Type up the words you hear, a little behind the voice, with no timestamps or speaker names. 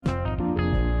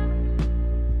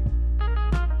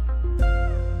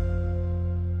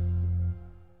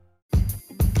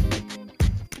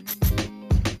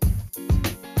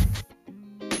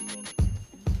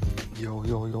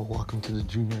Welcome to the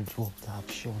Junior Joel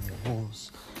Daft Show. I'm your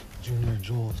host, Junior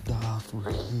Joel Daft. We're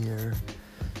here,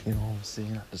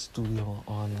 at the studio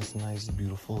on this nice,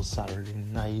 beautiful Saturday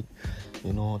night.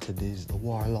 Today's the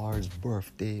Warlord's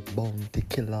birthday, Bounty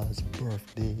Killer's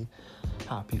birthday.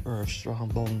 Happy Earth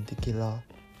Strong Bounty Killer.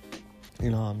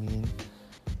 June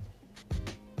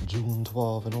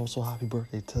 12th, and also happy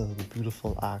birthday to the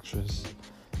beautiful actress,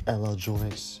 Ella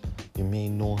Joyce. You may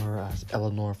know her as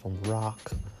Eleanor from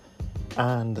Rock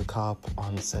and the cop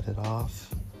on Set It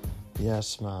Off.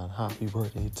 Yes, man, happy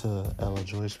birthday to Ella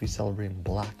Joyce. We celebrate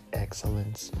Black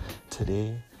Excellence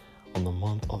today. On the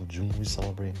month of June, we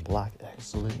celebrate Black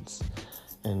Excellence.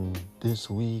 And this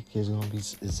week is going to be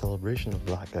a celebration of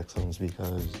Black Excellence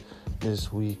because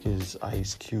this week is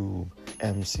Ice Cube,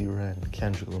 MC Ren,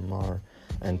 Kendrick Lamar,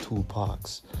 and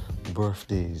Tupac's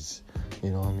birthdays.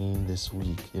 This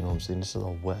week. This is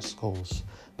a West Coast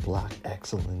Black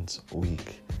Excellence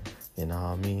week. So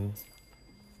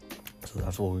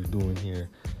that's what we're doing here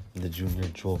in the Junior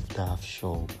Joel Daft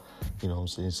Show.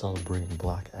 Celebrating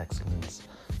Black Excellence.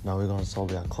 Now we're going to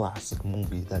celebrate a classic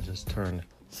movie that just turned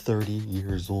 30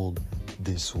 years old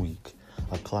this week.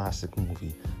 A classic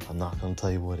movie. I'm not going to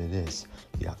tell you what it is.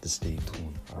 You have to stay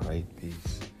tuned. All right,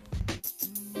 peace.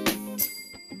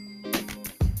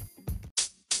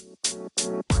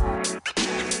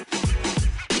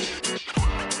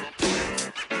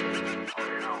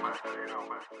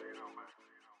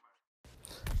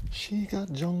 She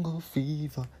got jungle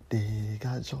fever, they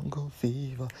got jungle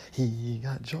fever, he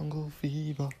got jungle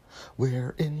fever,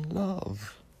 we're in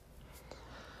love.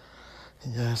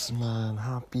 Yes, man,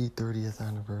 happy 30th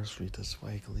anniversary to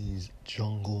Spike Lee's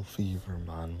Jungle Fever,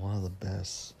 man. One of the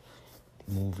best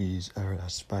movies ever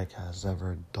that Spike has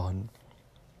ever done.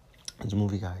 This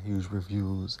movie got huge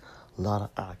reviews, a lot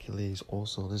of accolades.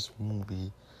 Also, this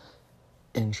movie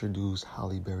introduced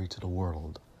Halle Berry to the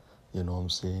world. You know what I'm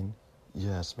saying?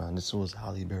 Yes, man, this was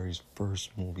Halle Berry's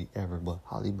first movie ever, but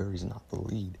Halle Berry's not the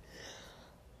lead.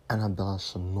 Annabella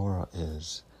Sonora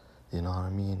is, you know what I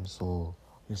mean? So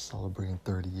we're celebrating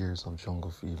 30 years of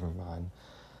Jungle Fever, man.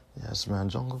 Yes, man,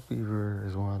 Jungle Fever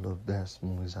is one of the best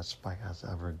movies that Spike has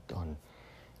ever done.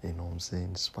 You know what I'm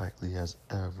saying? Spike Lee has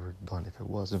ever done. If it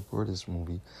wasn't for this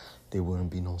movie, there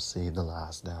wouldn't be no Save the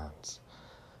Last Dance.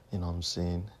 You know what I'm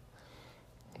saying?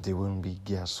 There wouldn't be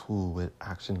Guess Who with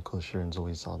Ashton Kutcher and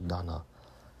Zoe Saldana.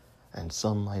 And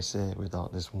some might say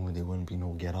without this movie, there wouldn't be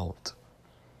no Get Out.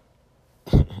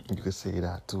 You could say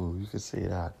that too. You could say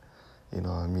that. You know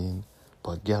what I mean?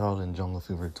 But Get Out and Jungle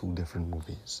Fever are two different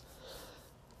movies.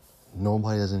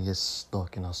 Nobody doesn't get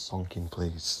stuck in a sunken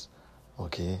place.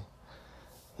 Okay?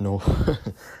 No,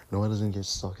 nobody doesn't get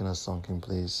stuck in a sunken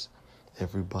place.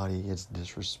 Everybody gets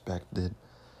disrespected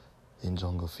in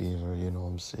Jungle Fever. You know what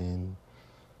I'm saying?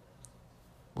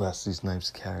 Wesley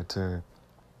Snipes' character,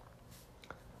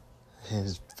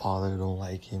 his father don't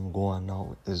like him going out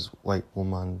with this white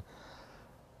woman.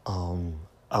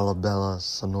 Annabella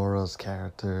Sonora's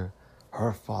character,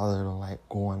 her father don't like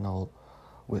going out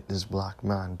with this black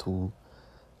man too.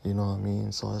 You know what I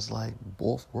mean? So it's like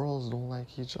both worlds don't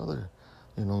like each other.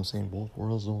 You know what I'm saying? Both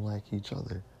worlds don't like each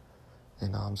other. You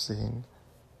know what I'm saying?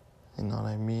 You know what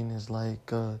I mean? It's like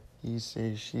he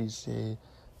say, she say.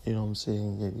 You know what I'm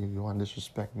saying? Yeah, you want to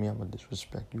disrespect me, I'm going to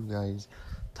disrespect you guys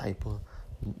type of,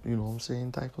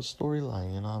 type of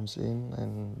storyline, you know what I'm saying?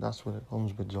 And that's what it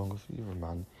comes with Jungle Fever,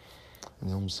 man. You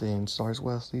know what I'm saying? Stars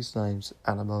Wesley Snipes,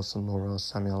 Annabelle Sonora,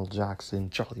 Samuel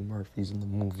Jackson, Charlie Murphy's in the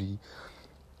movie,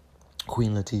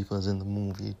 Queen Latifah's in the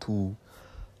movie too,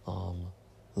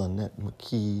 Lynette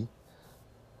McKee,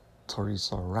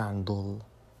 Teresa Randall,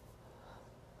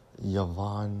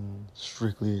 Yvonne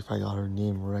Strictly, if I got her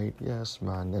name right. Yes,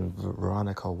 man. And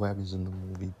Veronica Webb is in the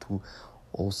movie too.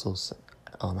 Also,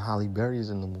 Halle Berry is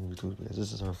in the movie too because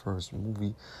this is her first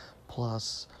movie.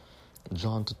 Plus,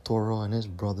 John Turturro and his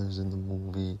brothers in the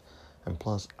movie. And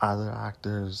plus, other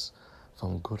actors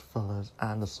from Goodfellas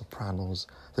and The Sopranos,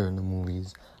 they're in the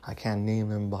movies. I can't name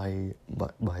them by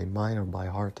mind or by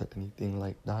heart or anything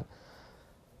like that.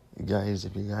 You guys,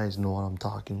 if you guys know what I'm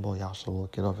talking about, y'all should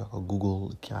look it up. Y'all can Google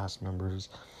the cast members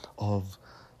of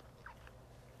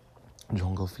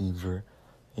Jungle Fever.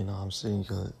 You know what I'm saying? You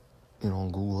could,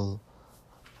 Google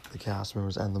the cast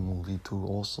members and the movie too.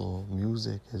 Also,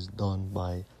 music is done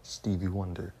by Stevie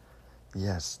Wonder.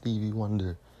 Yes, Stevie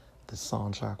Wonder. The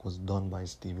soundtrack was done by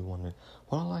Stevie Wonder.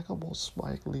 What I like about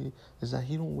Spike Lee is that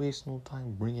he don't waste no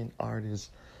time bringing artists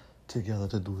together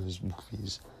to do his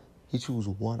movies. He choose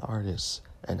one artist,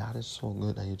 and that is so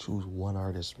good that he choose one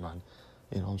artist, man.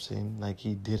 You know what I'm saying? Like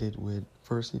he did it with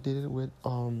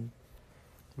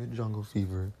Jungle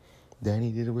Fever. Then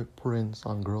he did it with Prince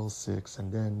on Girl 6,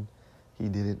 and then he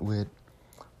did it with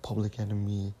Public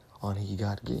Enemy on He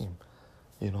Got Game.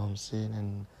 You know what I'm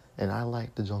saying? And I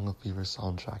like the Jungle Fever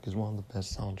soundtrack. It's one of the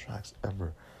best soundtracks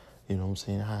ever. You know what I'm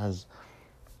saying? It has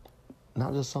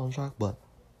not just soundtrack, but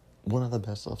one of the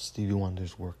best of Stevie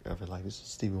Wonder's work ever. Like, this is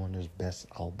Stevie Wonder's best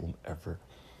album ever.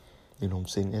 You know what I'm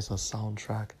saying? It's a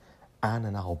soundtrack and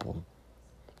an album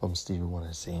from Stevie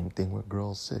Wonder. Same thing with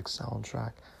Girl 6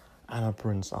 soundtrack and a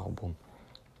Prince album.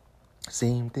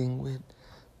 Same thing with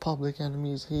Public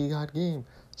Enemy's He Got Game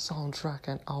soundtrack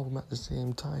and album at the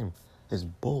same time. It's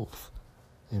both.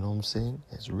 You know what I'm saying?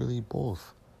 It's really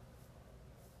both.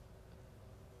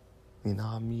 You know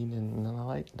what I mean? And I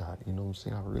like that. You know what I'm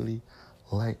saying? I really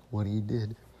like what he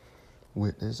did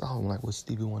with this album, like what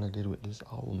Stevie Wonder did with this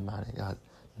album, man. It got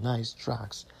nice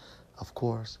tracks. Of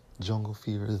course, Jungle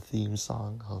Fever, the theme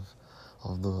song of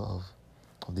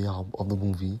the album, of the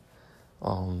movie.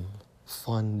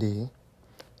 Fun Day,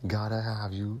 Gotta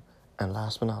Have You, and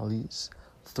last but not least,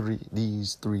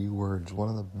 these three words. One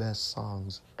of the best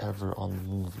songs ever on the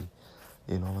movie.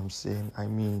 You know what I'm saying? I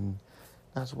mean,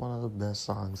 that's one of the best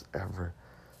songs ever.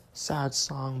 Sad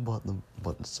song, but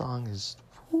the song is,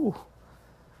 whew,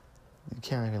 you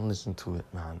can't even listen to it,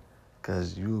 man,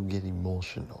 because you get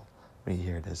emotional when you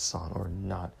hear this song, or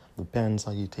not. Depends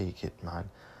how you take it, man.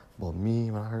 But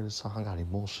me, when I heard this song, I got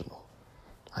emotional.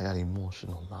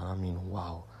 Man. I mean,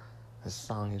 wow. This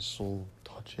song is so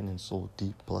touching and so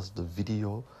deep. Plus, the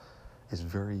video is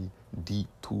very deep,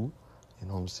 too. You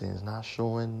know what I'm saying? It's not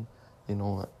showing,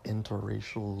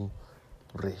 interracial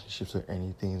relationships or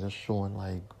anything. It's just showing,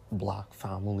 like, black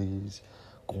families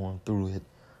going through it.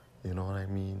 You know what I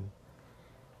mean?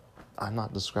 I'm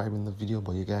not describing the video,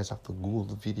 but you guys have to Google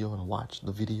the video and watch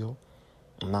the video.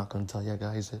 I'm not going to tell you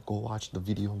guys that go watch the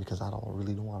video because I don't want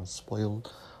to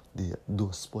do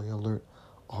a spoiler alert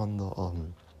on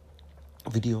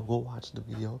the video. Go watch the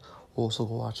video. Also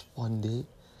go watch Fun Day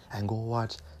and go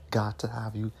watch Got to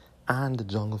Have You and the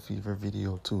Jungle Fever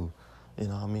video too. You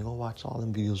know what I mean? Go watch all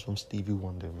them videos from Stevie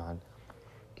Wonder, man.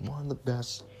 One of the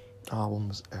best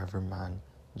albums ever, man.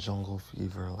 Jungle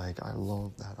Fever. Like, I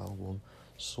love that album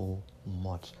so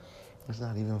much. It's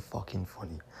not even fucking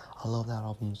funny. I love that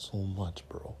album so much,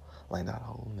 bro. Like, that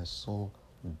album is so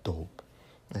dope.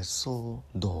 It's so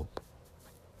dope.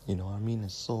 You know what I mean?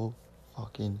 It's so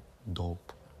fucking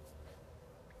dope.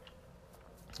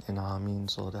 You know what I mean?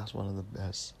 So that's one of the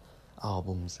best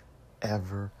albums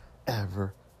ever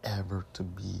to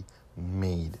be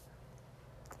made.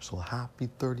 So happy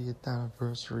 30th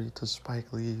anniversary to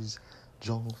Spike Lee's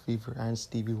Jungle Fever and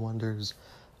Stevie Wonder's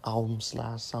album /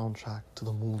 soundtrack to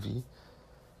the movie.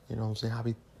 You know what I'm saying?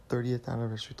 Happy 30th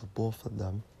anniversary to both of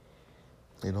them.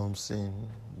 You know what I'm saying?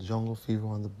 Jungle Fever,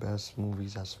 one of the best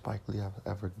movies that Spike Lee have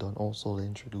ever done. Also, they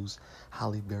introduced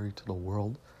Halle Berry to the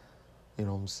world. You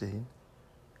know what I'm saying?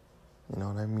 You know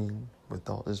what I mean?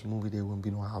 Without this movie, there wouldn't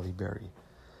be no Halle Berry.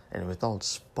 And without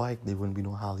Spike, there wouldn't be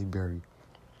no Halle Berry.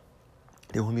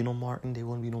 There wouldn't be no Martin. There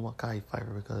wouldn't be no Mekhi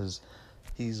Phifer, because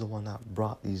he's the one that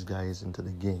brought these guys into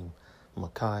the game.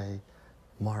 Mekhi,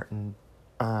 Martin,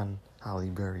 and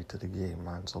Halle Berry to the game,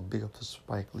 man. So big up to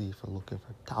Spike Lee for looking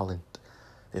for talent.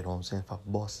 You know what I'm saying? For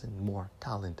busting more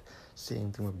talent.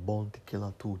 Same thing with Bounty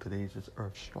Killer 2. Today is just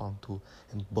Earth Strong 2.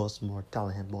 And bust more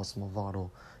talent. And bust Movado.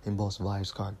 And bust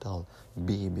Vybz Kartel.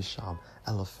 Baby Sham.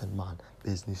 Elephant Man.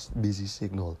 Busy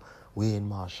Signal. Wayne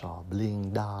Marshall.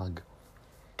 Bling Dog.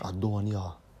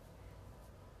 Adonia.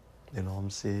 You know what I'm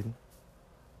saying?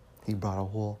 He brought a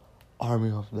whole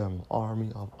army of them.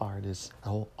 Army of artists. A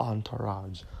whole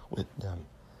entourage with them.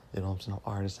 You know what I'm saying?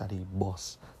 Artists that he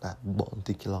boss. That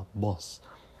Bounty Killer boss.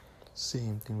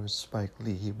 Same thing with Spike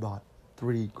Lee. He brought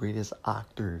 3 greatest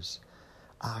actors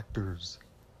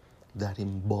that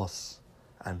him boss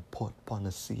and put on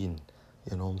the scene.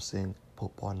 You know what I'm saying?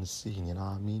 Put on the scene, you know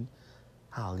what I mean?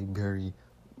 Halle Berry,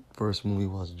 first movie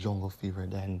was Jungle Fever,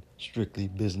 then Strictly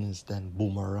Business, then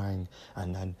Boomerang,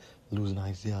 and then Losing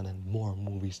Isaiah, and more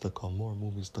movies to come.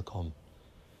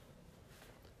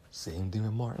 Same thing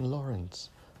with Martin Lawrence.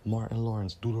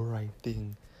 Do the Right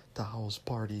Thing, The House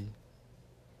Party.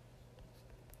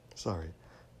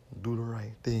 Do the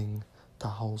Right Thing, The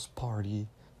House Party,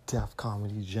 Def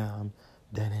Comedy Jam,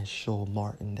 then his show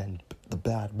Martin, then the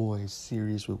Bad Boys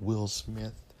series with Will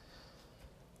Smith.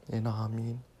 You know what I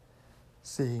mean?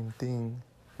 Same thing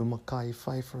with Mekhi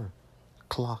Phifer,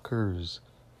 Clockers,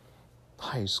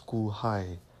 High School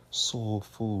High, Soul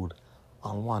Food,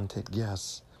 Unwanted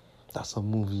Guests. That's a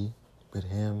movie with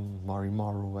him, Mari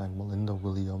Morrow, and Melinda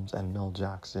Williams, and Mel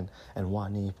Jackson, and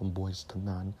Wanye from Boyz II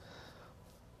Men.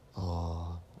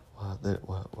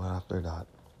 What after that?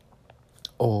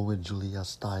 Oh, with Julia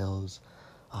Stiles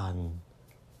and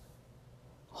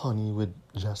Honey with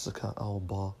Jessica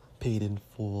Alba, Paid in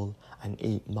Full, and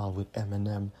 8 Mile with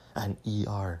Eminem and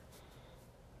ER.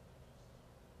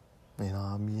 You know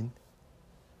what I mean?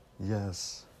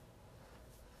 Yes.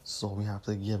 So we have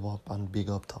to give up and big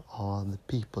up to all the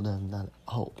people them that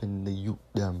helping the youth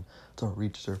them to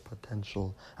reach their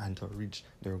potential and to reach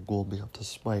their goal. Big up to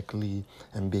Spike Lee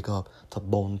and big up to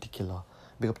Bounty Killer.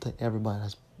 Big up to everybody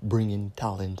that's bringing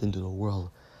talent into the world.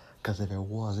 Because if it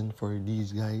wasn't for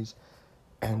these guys,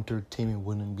 entertainment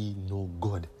wouldn't be no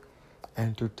good.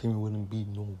 Entertainment wouldn't be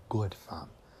no good, fam.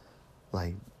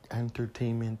 Like,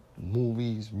 entertainment,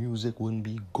 movies, music wouldn't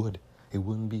be good. It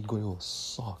wouldn't be good. It will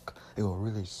suck. It will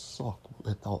really suck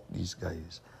without these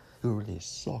guys. It will really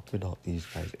suck without these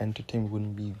guys. Entertainment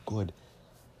wouldn't be good.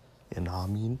 You know what I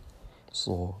mean?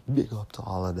 So, big up to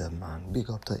all of them, man.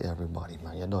 Big up to everybody,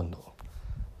 man. You don't know.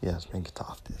 Yes, make it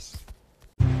off this.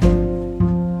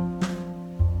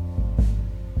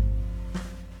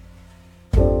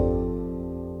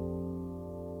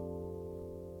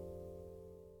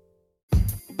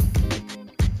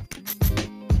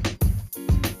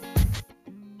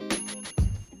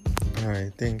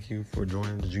 Alright, thank you for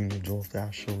joining the Junior Joel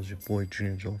Fast Show. It's your boy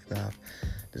Junior Joel Fast.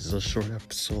 This is a short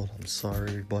episode. I'm sorry,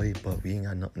 everybody, but we ain't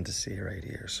got nothing to say right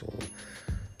here. So,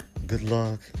 good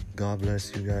luck. God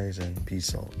bless you guys, and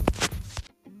peace out.